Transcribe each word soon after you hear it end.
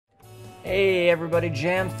Hey everybody,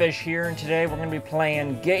 Jamfish here, and today we're going to be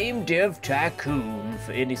playing Game Dev Tycoon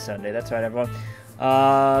for Indie Sunday. That's right, everyone.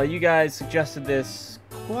 You guys suggested this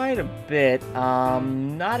quite a bit.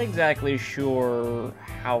 Not exactly sure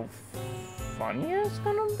how funny it's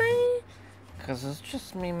going to be, because it's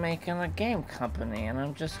just me making a game company, and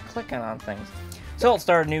I'm just clicking on things. So let's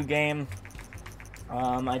start a new game.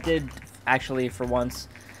 I did actually, for once,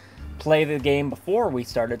 play the game before we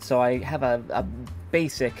started, so I have a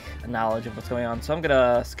basic knowledge of what's going on. So I'm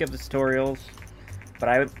gonna skip the tutorials, but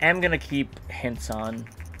I am gonna keep hints on,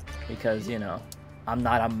 because, you know, I'm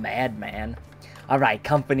not a madman. Alright,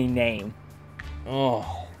 company name.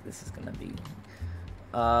 Oh, this is gonna be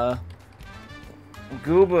Gooba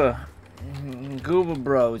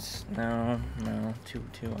Bros. No, too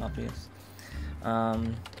obvious.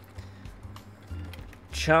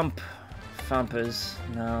 Chump Fumpers.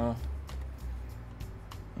 No.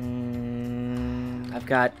 I've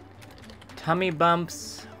got tummy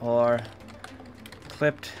bumps or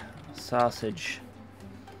clipped sausage.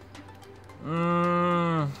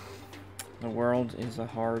 The world is a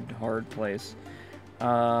hard place.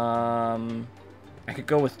 I could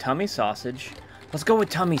go with tummy sausage. Let's go with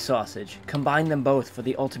tummy sausage. Combine them both for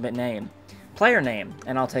the ultimate name. Player name,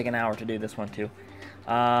 and I'll take an hour to do this one too.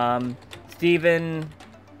 Stephen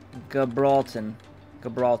Gibralton.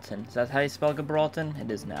 Gibralton. Is that how you spell Gibralton? It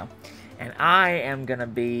is now. And I am gonna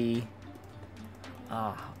be...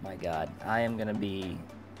 oh my god. I am gonna be...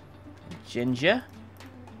 Ginger.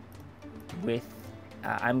 With...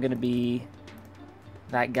 I'm gonna be...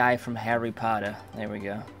 that guy from Harry Potter. There we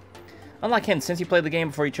go. Unlike hints, since you played the game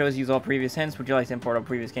before you chose to use all previous hints, would you like to import a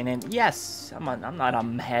previous game name? Yes! I'm not a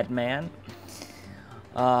madman.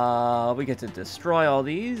 We get to destroy all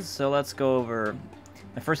these, so let's go over...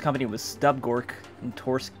 My first company was Stubgork and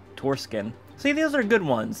Torskin. See, these are good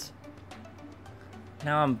ones.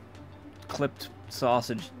 Now I'm clipped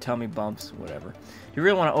sausage, tummy bumps, whatever. Do you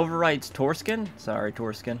really want to overwrite Torskin? Sorry,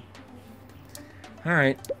 Torskin.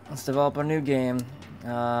 Alright, let's develop a new game.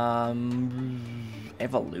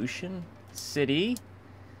 Evolution? City?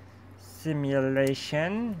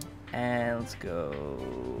 Simulation? And let's go...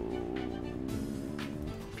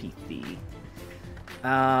 PC.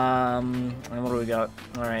 And what do we got?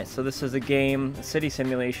 Alright, so this is a game, a city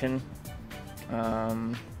simulation.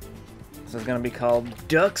 This is gonna be called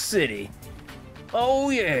Duck City. Oh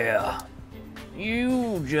yeah!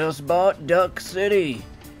 You just bought Duck City.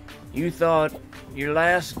 You thought your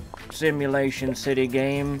last simulation city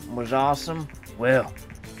game was awesome? Well,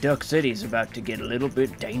 Duck City's about to get a little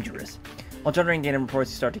bit dangerous. While generating data reports,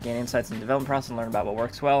 you start to gain insights in the development process and learn about what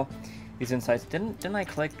works well. These insights, didn't I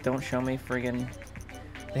click don't show me friggin'...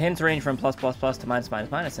 The hints range from +++ to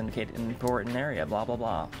 -, indicate an important area, blah blah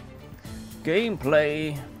blah.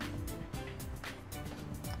 Gameplay.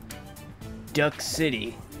 Duck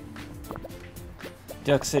City.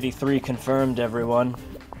 Duck City 3 confirmed, everyone.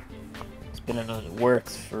 It's been in the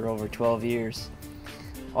works for over 12 years.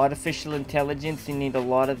 Artificial intelligence, you need a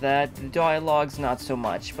lot of that. The dialogue's not so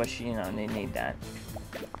much, but you know, they need that.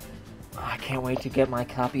 I can't wait to get my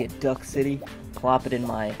copy of Duck City, plop it in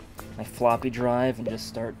my floppy drive, and just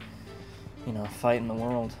start, you know, fighting the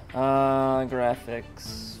world.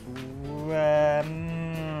 Graphics.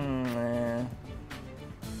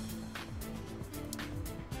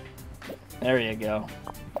 There you go.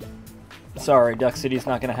 Sorry, Duck City's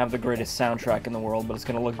not gonna have the greatest soundtrack in the world, but it's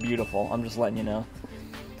gonna look beautiful. I'm just letting you know.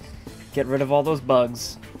 Get rid of all those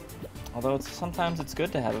bugs. Although sometimes it's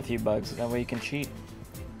good to have a few bugs, that way you can cheat.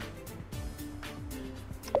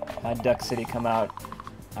 How'd Duck City come out?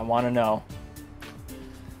 I want to know.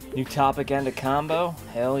 New topic and a combo?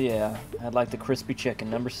 Hell yeah. I'd like the crispy chicken,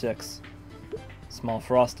 number 6. Small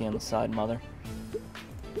frosty on the side, mother.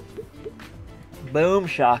 Boom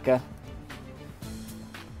shaka.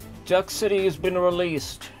 Duck City has been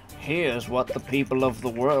released. Here's what the people of the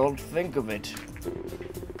world think of it.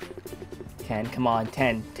 10, come on,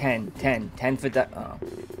 10 for Duck. Oh.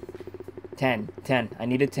 10. I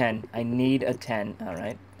need a 10. I need a 10.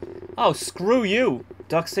 Alright. Oh, screw you!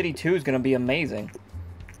 Duck City 2 is gonna be amazing.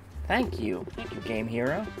 Thank you, Game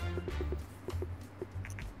Hero.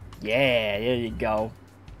 Yeah, there you go.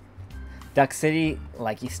 Duck City,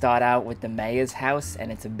 like you start out with the mayor's house,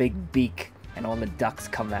 and it's a big beak, and all the ducks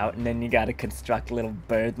come out, and then you gotta construct little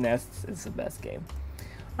bird nests. It's the best game.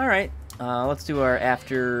 Alright, let's do our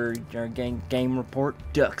game report.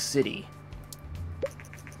 Duck City.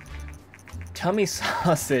 Tummy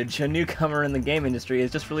Sausage, a newcomer in the game industry,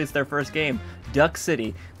 has just released their first game, Duck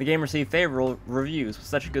City. The game received favorable reviews. With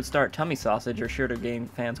such a good start, Tummy Sausage are sure to gain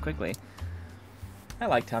fans quickly. I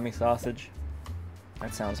like Tummy Sausage.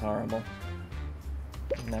 That sounds horrible.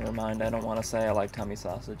 Never mind, I don't want to say I like tummy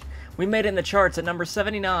sausage. We made it in the charts at number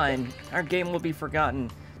 79. Our game will be forgotten.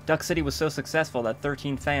 Duck City was so successful that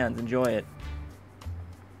 13 fans enjoy it.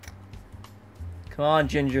 Come on,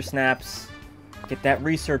 Ginger Snaps. Get that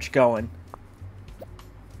research going.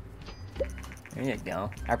 There you go.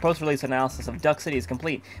 Our post-release analysis of Duck City is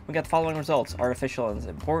complete. We got the following results. Artificial is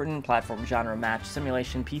important. Platform genre match.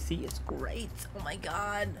 Simulation PC is great. Oh my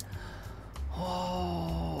god.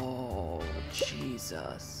 Oh,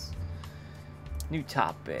 Jesus. New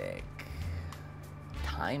topic.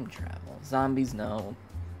 Time travel. Zombies, no.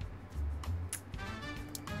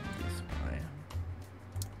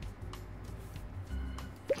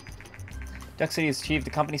 Duck City has achieved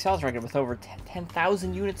the company sales record with over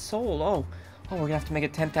 10,000 units sold. Oh, we're gonna have to make a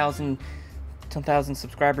 10,000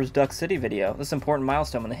 subscribers Duck City video. This is an important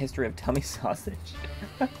milestone in the history of tummy sausage.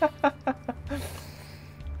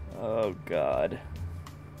 Oh god.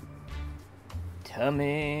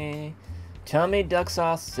 Tummy duck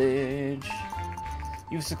sausage.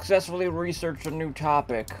 You've successfully researched a new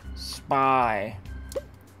topic. Spy.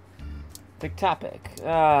 Big topic.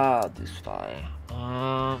 I'll do spy.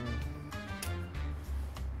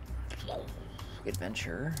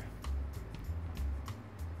 Adventure.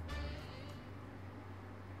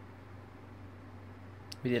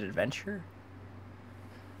 We did adventure?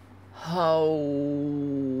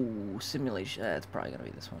 Oh, simulation. That's probably gonna be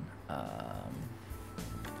this one.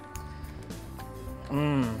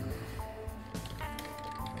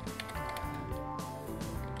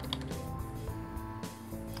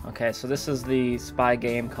 Okay, so this is the spy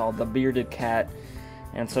game called The Bearded Cat,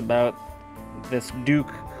 and it's about this duke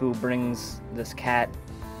who brings this cat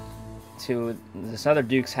to this other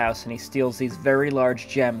duke's house, and he steals these very large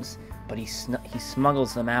gems, but he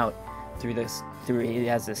smuggles them out through he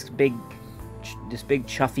has this big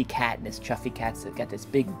chuffy cat, and this chuffy cat's got this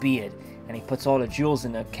big beard, and he puts all the jewels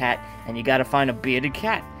in the cat, and you gotta find a bearded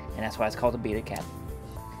cat, and that's why it's called a bearded cat.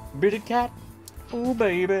 Bearded cat? Oh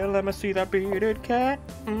baby, let me see that bearded cat.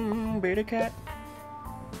 Bearded cat.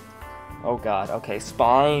 Oh god, okay,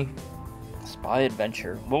 spy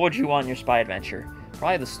adventure. What would you want in your spy adventure?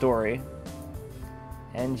 Probably the story.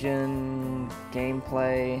 Engine,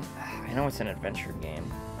 gameplay. I know it's an adventure game.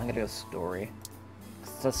 I'm gonna go story.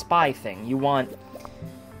 It's a spy thing. You want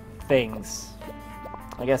things.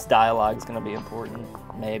 I guess dialogue's gonna be important.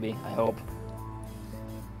 Maybe. I hope.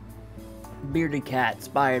 Bearded cat,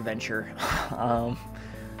 spy adventure.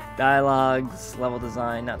 Dialogues, level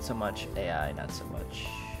design, not so much. AI, not so much.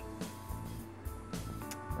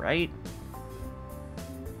 Right?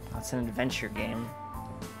 It's an adventure game.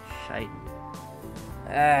 Shite.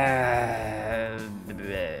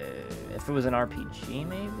 If it was an RPG,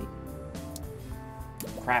 maybe?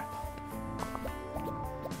 Crap.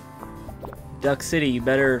 Duck City, you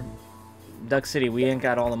better... Duck City, we ain't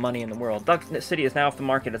got all the money in the world. Duck City is now off the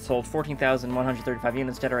market. It sold 14,135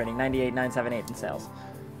 units, generating 98,978 in sales.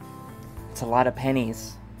 It's a lot of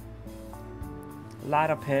pennies. A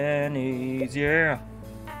lot of pennies, yeah.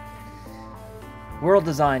 World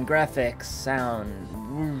design, graphics, sound.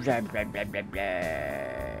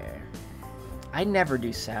 I never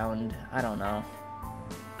do sound. I don't know.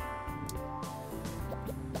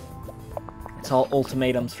 It's all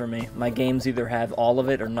ultimatums for me. My games either have all of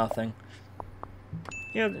it or nothing.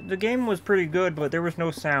 Yeah, the game was pretty good, but there was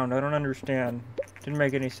no sound. I don't understand. Didn't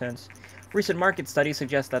make any sense. Recent market studies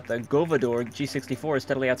suggest that the Govador G64 is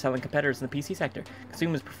steadily outselling competitors in the PC sector.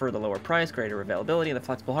 Consumers prefer the lower price, greater availability, and the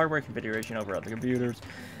flexible hardware configuration over other computers.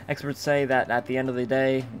 Experts say that at the end of the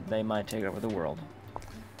day, they might take over the world.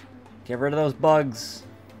 Get rid of those bugs.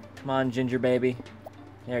 Come on, Ginger baby.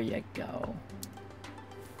 There you go.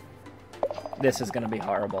 This is gonna be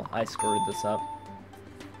horrible. I screwed this up.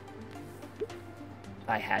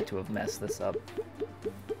 I had to have messed this up.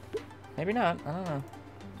 Maybe not. I don't know.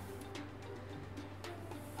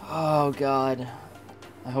 Oh god.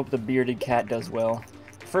 I hope the Bearded Cat does well.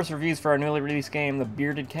 First reviews for our newly released game, The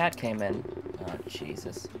Bearded Cat, came in. Oh,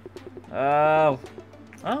 Jesus. Oh.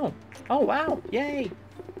 Oh. Oh, wow. Yay.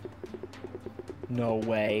 No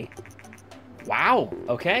way. Wow.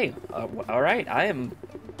 Okay. Alright. I am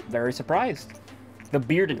very surprised. The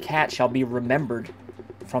Bearded Cat shall be remembered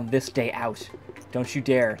from this day out. Don't you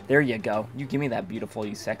dare. There you go. You give me that beautiful,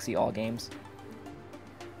 you sexy all games.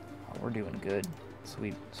 Oh, we're doing good.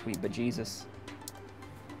 Sweet, sweet bejesus.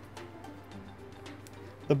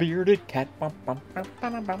 The Bearded Cat. Bum, bum, bum,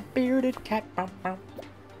 bum, bum, Bearded Cat. Bum, bum.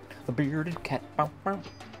 The Bearded Cat. Bum, bum.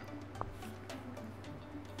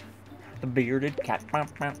 The Bearded Cat. Bum,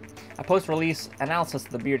 bum. A post-release analysis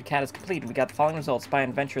of The Bearded Cat is complete, and we got the following results. Spy and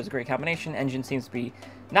Adventure is a great combination. Engine seems to be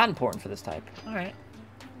not important for this type. Alright.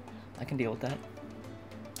 I can deal with that.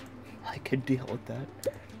 I could deal with that.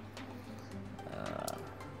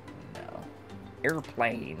 No.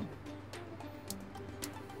 Airplane.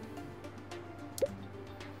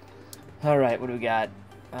 Alright, what do we got?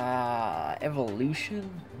 Evolution?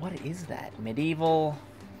 What is that? Medieval?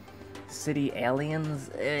 City aliens?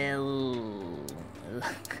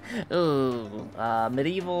 Ooh.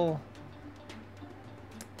 Medieval?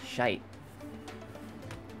 Shite.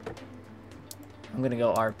 I'm gonna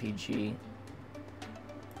go RPG.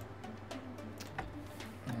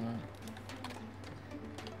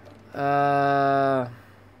 Let's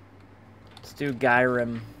do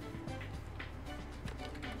Skyrim.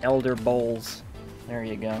 Elder Bowls. There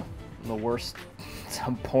you go. The worst.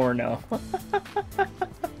 Some porno.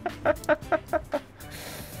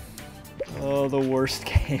 Oh, the worst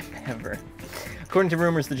game ever. According to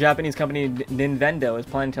rumors, the Japanese company Nintendo is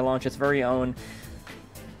planning to launch its very own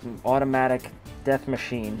automatic death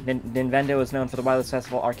machine. Nintendo is known for the widely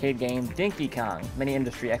successful arcade game Donkey Kong. Many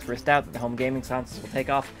industry experts doubt that the home gaming consoles will take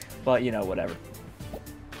off, but you know, whatever.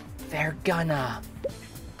 They're gonna.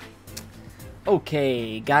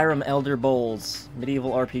 Okay, Skyrim Elder Bowls,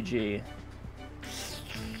 medieval RPG.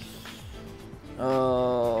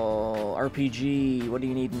 Oh, RPG. What do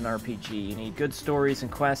you need in an RPG? You need good stories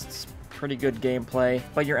and quests, pretty good gameplay,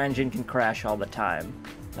 but your engine can crash all the time.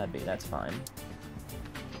 That's fine.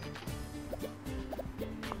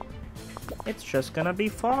 It's just gonna be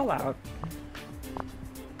Fallout.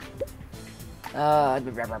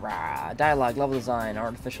 Dialogue, level design,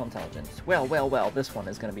 artificial intelligence. Well, this one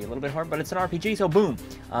is gonna be a little bit hard, but it's an RPG, so boom.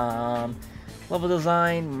 Level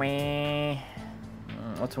design, meh.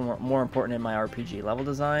 What's more important in my RPG? Level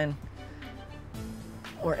design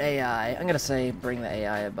or AI? I'm gonna say bring the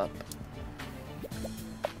AI up.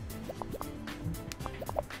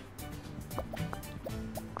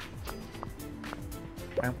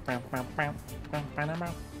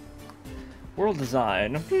 World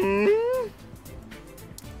design.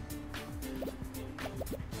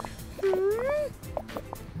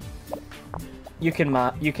 You can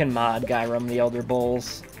mod Skyrim the Elder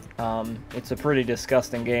Bowls. It's a pretty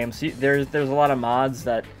disgusting game. So there's a lot of mods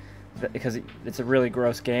that because it's a really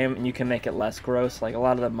gross game, and you can make it less gross. Like a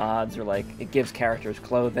lot of the mods are like it gives characters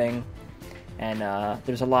clothing, and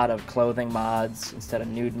there's a lot of clothing mods instead of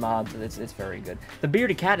nude mods. It's very good. The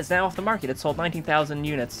Bearded Cat is now off the market. It sold 19,000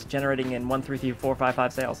 units, generating in 1, 3, 3, 4, 5,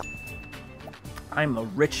 5 sales. I'm a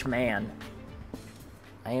rich man.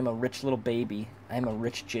 I am a rich little baby. I am a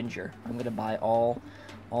rich ginger. I'm gonna buy all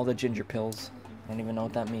the ginger pills. I don't even know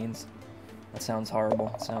what that means. That sounds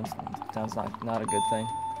horrible. It sounds not a good thing.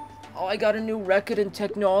 Oh, I got a new record in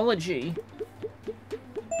technology.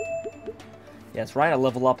 Yeah, that's right. I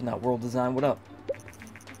level up in that world design. What up?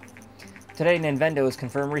 Today, Nintendo has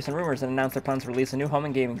confirmed recent rumors and announced their plans to release a new home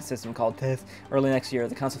and gaming system called Dev early next year.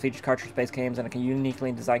 The console features cartridge-based games and a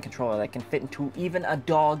uniquely designed controller that can fit into even a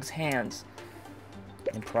dog's hands.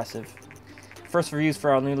 Impressive. First reviews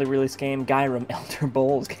for our newly released game, Skyrim Elder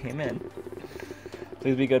Bowls, came in.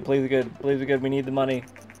 Please be good, please be good, please be good. We need the money.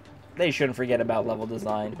 They shouldn't forget about level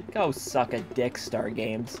design. Go suck a dick, Star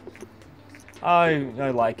Games. I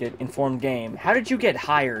like it. Informed game. How did you get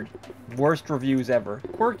hired? Worst reviews ever.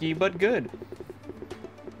 Quirky, but good.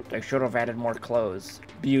 They should have added more clothes.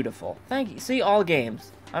 Beautiful. Thank you. See, all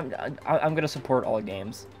games. I'm gonna support all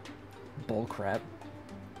games. Bull crap.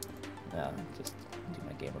 No, just do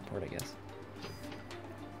my game report, I guess.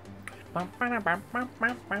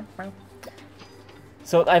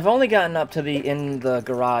 So I've only gotten up to the in the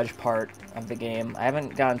garage part of the game. I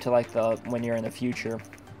haven't gotten to like the when you're in the future,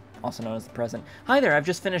 also known as the present. Hi there, I've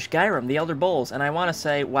just finished Skyrim, the Elder Bowls, and I want to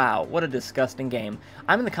say, wow, what a disgusting game.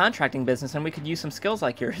 I'm in the contracting business and we could use some skills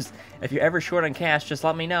like yours. If you're ever short on cash, just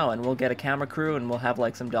let me know and we'll get a camera crew and we'll have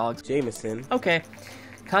like some dogs. Jameson. Okay.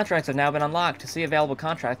 Contracts have now been unlocked. To see available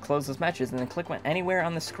contract, close those matches and then click anywhere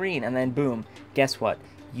on the screen and then boom. Guess what?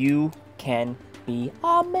 You can be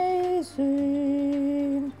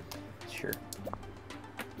amazing. Sure.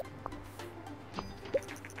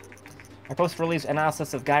 Our post-release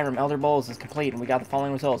analysis of Skyrim Elder Bowls is complete, and we got the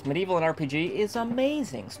following results. Medieval and RPG is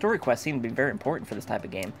amazing. Story quests seem to be very important for this type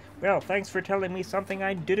of game. Well, thanks for telling me something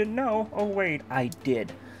I didn't know. Oh, wait, I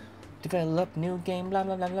did. Develop new game, blah,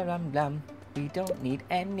 blah, blah, blah, blah, blah. We don't need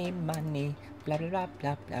any money, blah, blah, blah,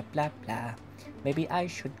 blah, blah, blah, blah. Maybe I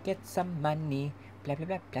should get some money. Blah, blah,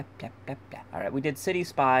 blah, blah, blah, blah, blah. Alright, we did City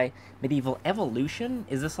Spy, Medieval Evolution?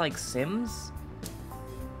 Is this like Sims?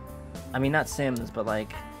 I mean, not Sims, but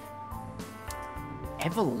like...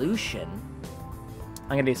 Evolution? I'm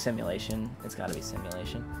gonna do Simulation. It's gotta be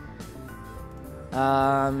Simulation.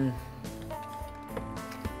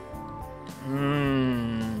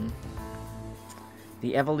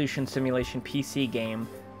 the Evolution Simulation PC game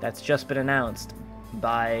that's just been announced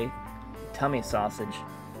by Tummy Sausage.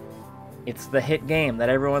 It's the hit game that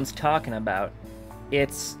everyone's talking about.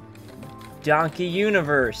 It's Donkey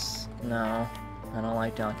Universe. No, I don't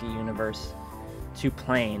like Donkey Universe. Too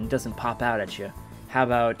plain, doesn't pop out at you. How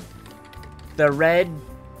about the Red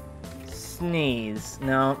Sneeze?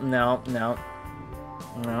 No.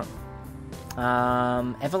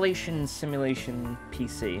 Evolution Simulation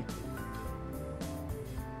PC.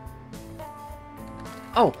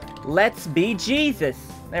 Oh, Let's Be Jesus.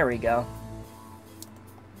 There we go.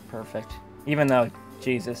 Perfect. Even though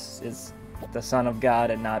Jesus is the Son of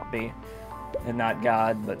God and not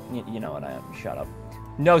God, but you know what I am. Shut up.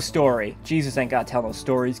 No story. Jesus ain't gotta tell no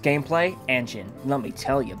stories. Gameplay, engine. Let me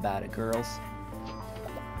tell you about it, girls.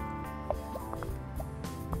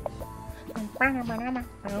 Let's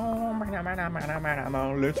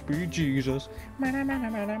be Jesus. Let's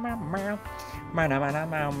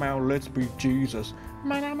be Jesus.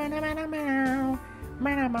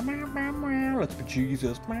 Let's be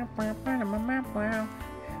Jesus.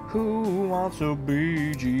 Who wants to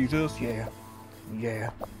be Jesus? Yeah.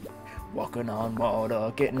 Yeah. Walking on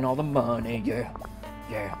water, getting all the money. Yeah.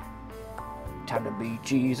 Yeah. Time to be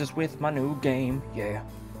Jesus with my new game. Yeah.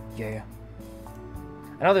 Yeah.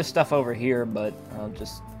 I know there's stuff over here, but I'll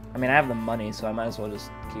just... I mean, I have the money, so I might as well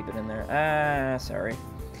just keep it in there. Ah, sorry.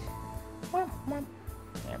 Yeah.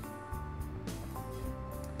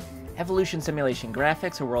 Evolution Simulation.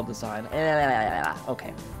 Graphics or world design?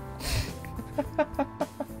 Okay.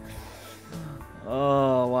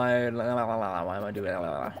 Oh, why am I doing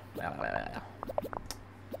that?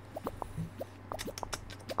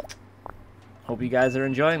 Hope you guys are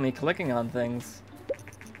enjoying me clicking on things.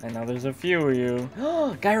 I know there's a few of you.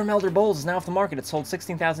 Gyrum Elder Bowls is now off the market. It sold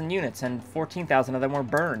 16,000 units, and 14,000 of them were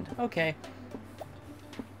burned. Okay.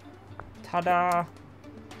 Ta-da!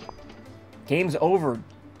 Game's over.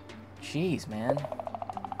 Jeez, man.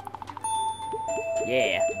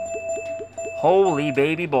 Yeah. Holy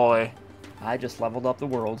baby boy. I just leveled up the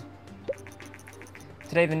world.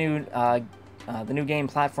 Today, the new game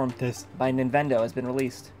platform by Nintendo has been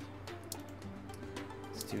released.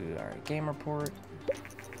 Let's do our game report.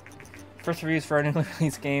 First reviews for our newly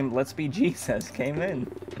released game, Let's Be Jesus, came in.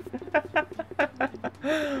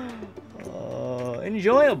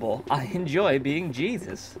 Enjoyable. I enjoy being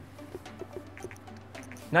Jesus.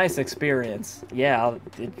 Nice experience. Yeah,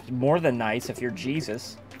 it's more than nice if you're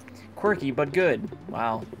Jesus. Quirky, but good.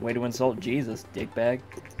 Wow, way to insult Jesus, dickbag.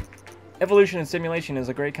 Evolution and simulation is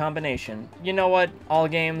a great combination. You know what, all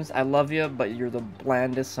games, I love you, but you're the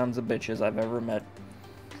blandest sons of bitches I've ever met.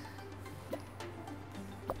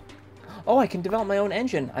 Oh, I can develop my own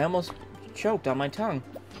engine. I almost choked on my tongue.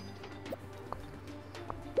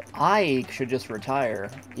 I should just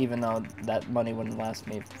retire, even though that money wouldn't last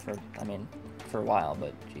me for a while,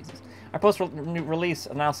 but Jesus. Our post-release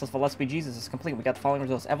analysis for Let's Be Jesus is complete. We got the following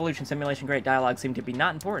results. Evolution, simulation, great. Dialogue seem to be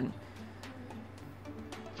not important.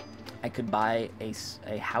 I could buy a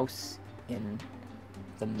house in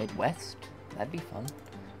the Midwest. That'd be fun.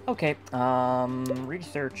 Okay,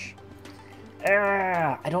 research.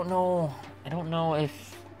 I don't know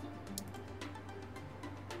if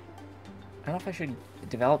I should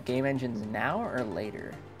develop game engines now or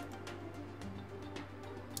later.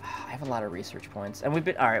 I have a lot of research points, and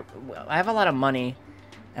alright, I have a lot of money,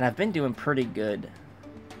 and I've been doing pretty good.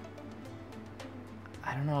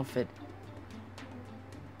 I don't know if it...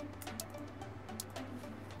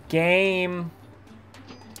 Game,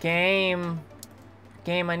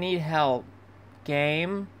 I need help.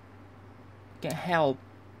 Game, get help.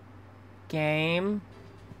 Game,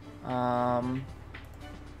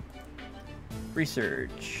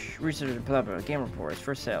 research, blah, blah, game reports,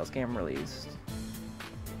 first sales, game released,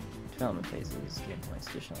 development phases, game points,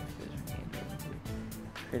 additional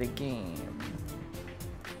create a game.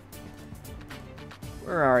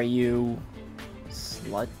 Where are you,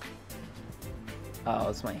 slut? Oh,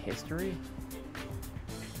 it's my history?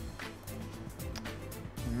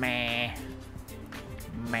 Meh.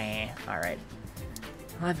 Alright.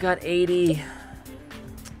 I've got 80.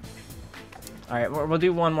 Alright, we'll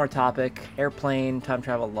do one more topic. Airplane, time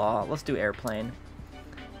travel law. Let's do airplane.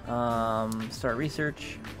 Start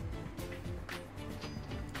research.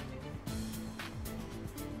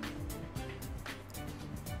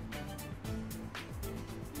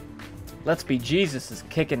 Let's Be Jesus is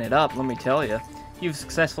kicking it up, let me tell you. You've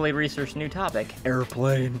successfully researched a new topic.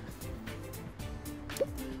 Airplane.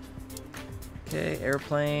 Okay,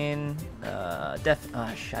 airplane.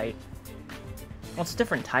 Shite. Well, it's a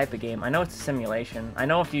different type of game. I know it's a simulation. I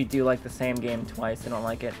know if you do like the same game twice, I don't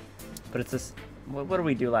like it. But it's this. What did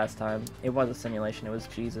we do last time? It was a simulation. It was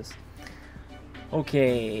Jesus.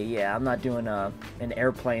 Okay, yeah, I'm not doing an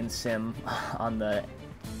airplane sim on the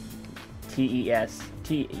TES.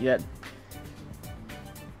 They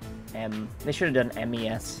should have done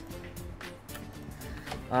MES.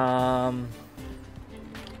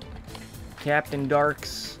 Captain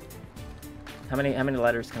Darks. How many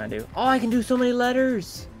letters can I do? Oh, I can do so many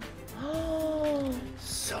letters. Oh,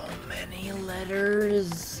 so many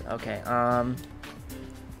letters. Okay.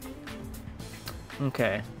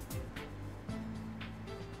 Okay.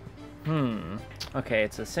 Okay,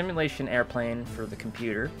 it's a simulation airplane for the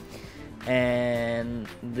computer. And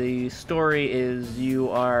the story is you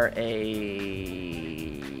are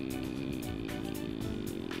a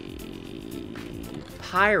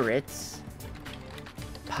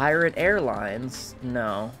Pirate Airlines?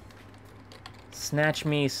 No. Snatch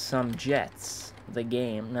Me Some Jets. The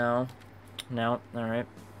game? No. No. Alright.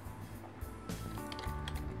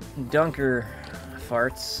 Dunker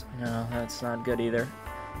Farts? No, that's not good either.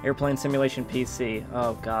 Airplane Simulation PC.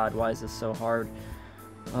 Oh god, why is this so hard?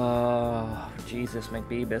 Oh, Jesus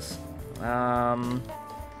McBeebus.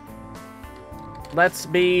 Let's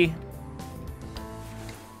be...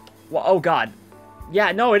 Well, oh god.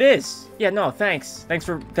 Yeah, no, it is. Yeah, no, thanks. Thanks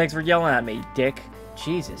for yelling at me, dick.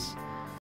 Jesus.